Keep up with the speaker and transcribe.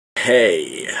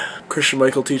Hey, Christian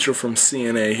Michael, teacher from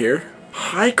CNA here.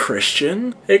 Hi,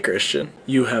 Christian. Hey, Christian.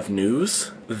 You have news?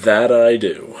 That I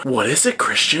do. What is it,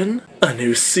 Christian? A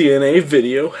new CNA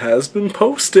video has been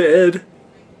posted.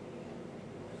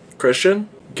 Christian?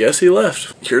 Guess he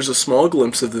left. Here's a small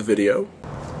glimpse of the video.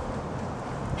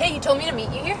 Hey, you told me to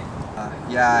meet you here?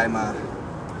 Yeah,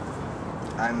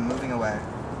 I'm moving away.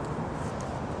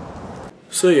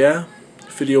 So yeah,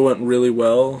 video went really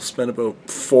well. Spent about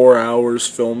 4 hours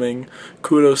filming.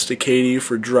 Kudos to Katie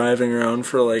for driving around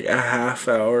for like a half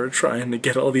hour trying to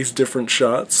get all these different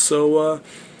shots. So,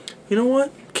 you know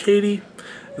what, Katie?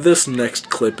 This next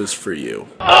clip is for you.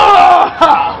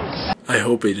 I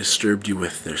hope I disturbed you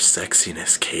with their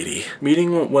sexiness, Katie.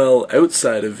 Meeting went well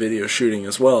outside of video shooting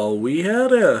as well. We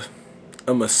had a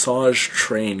massage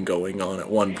train going on at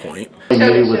one point.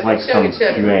 Maybe with like some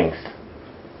drinks.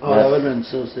 Oh, that would have been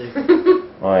so sick.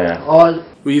 Oh yeah. Oh,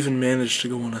 We even managed to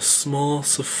go on a small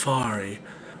safari.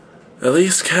 At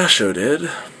least Casho did.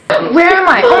 Where am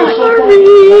I?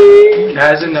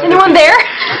 Anyone there?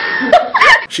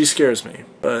 She scares me,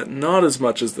 but not as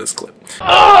much as this clip.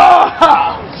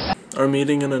 Our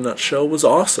meeting in a nutshell was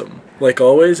awesome. Like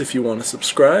always, if you want to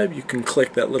subscribe, you can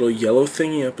click that little yellow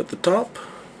thingy up at the top.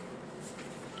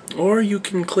 Or you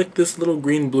can click this little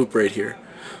green bloop right here.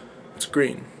 It's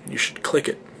green. You should click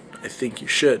it. I think you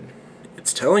should.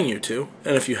 It's telling you to.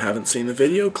 And if you haven't seen the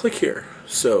video, click here.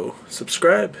 So,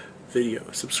 subscribe, video,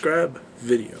 subscribe,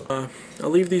 video. I'll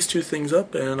leave these two things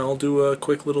up and I'll do a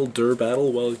quick little dur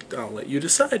battle. Well, I'll let you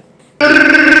decide.